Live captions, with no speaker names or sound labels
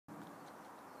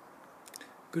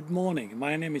Good morning.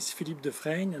 My name is Philippe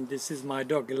and this is my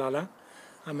dog Lala.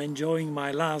 I'm enjoying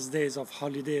my last days of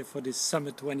holiday for this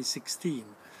summer 2016.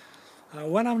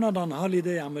 When I'm not on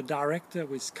holiday, I'm a director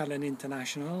with Cullen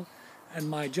International, and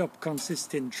my job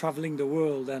consists in traveling the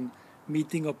world and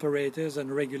meeting operators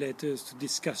and regulators to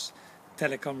discuss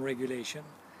telecom regulation.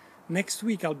 Next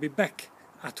week I'll be back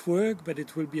at work, but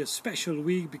it will be a special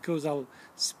week because I'll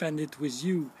spend it with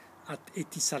you at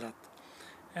Etisalat.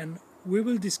 And we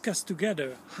will discuss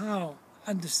together how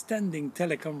understanding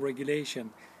telecom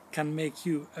regulation can make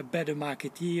you a better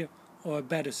marketeer or a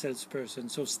better salesperson.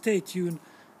 So stay tuned,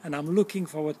 and I'm looking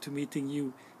forward to meeting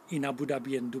you in Abu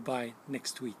Dhabi and Dubai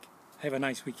next week. Have a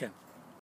nice weekend.